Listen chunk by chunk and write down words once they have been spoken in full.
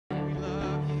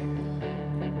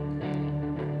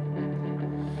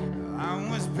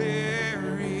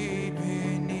buried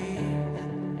beneath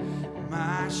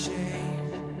my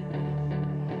shame.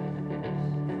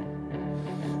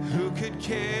 Who could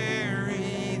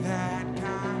carry that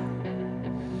kind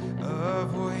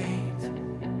of weight?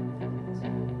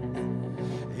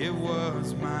 It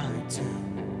was my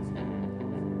tomb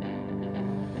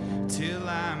till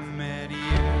I met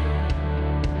you.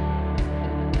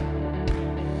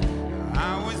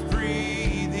 I was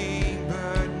breathing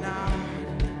but not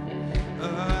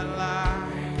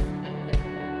alive.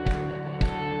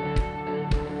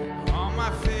 All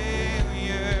my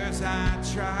failures I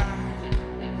tried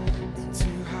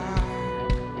to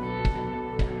hide.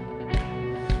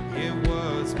 It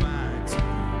was my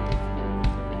tomb,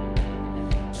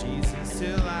 Jesus,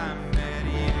 till I met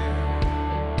you.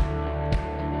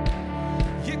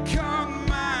 You called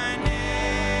my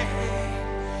name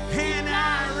and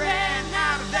I ran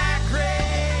out of that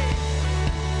grave,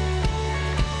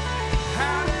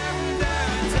 out of the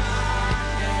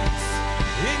darkness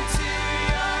into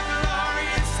your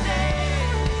glorious day.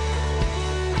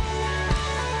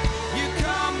 You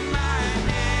called my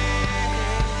name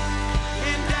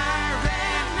and I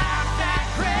ran out of that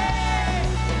grave,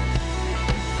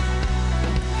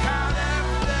 out of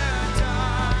the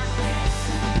darkness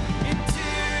into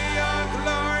your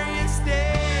glorious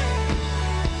day.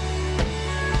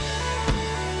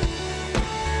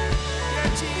 Yeah,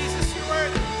 Jesus, you're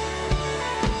worthy.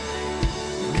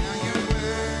 Now your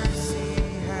mercy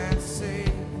has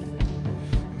saved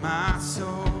my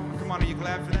soul. Come on, are you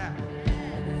glad for that?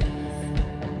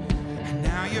 And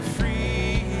now your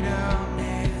freedom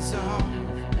is all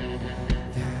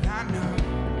that I know.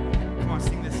 Come on,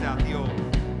 sing this out. The old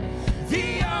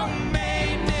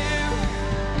made new.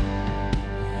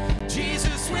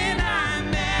 Jesus, when I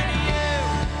met you,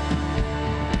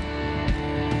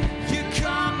 you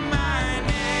called my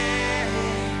name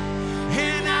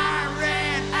and I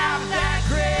ran out of that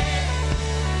grave,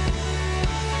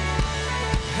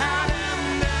 out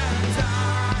of the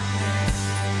darkness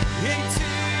into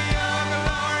your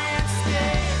glorious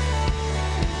day.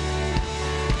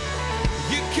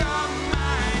 You called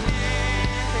my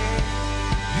name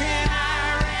and I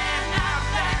ran out of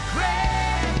that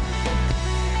grave,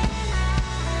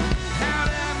 out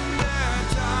of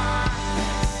the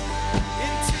darkness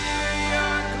into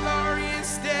your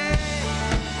glorious day.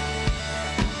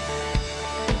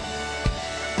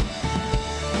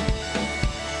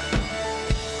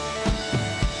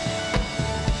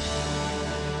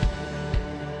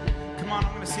 Come on,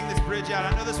 I'm going to sing this bridge out.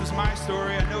 I know this was my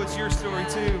story. I know it's your story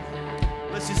too.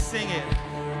 Let's just sing it.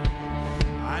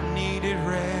 I needed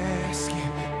rescue.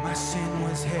 My sin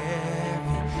was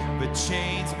heavy, but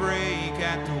chains break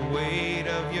at the weight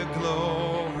of your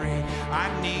glory. I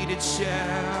needed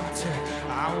shelter.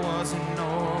 I was an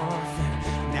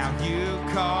orphan. Now you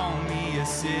call me a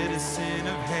citizen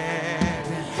of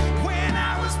heaven. When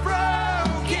I was broken,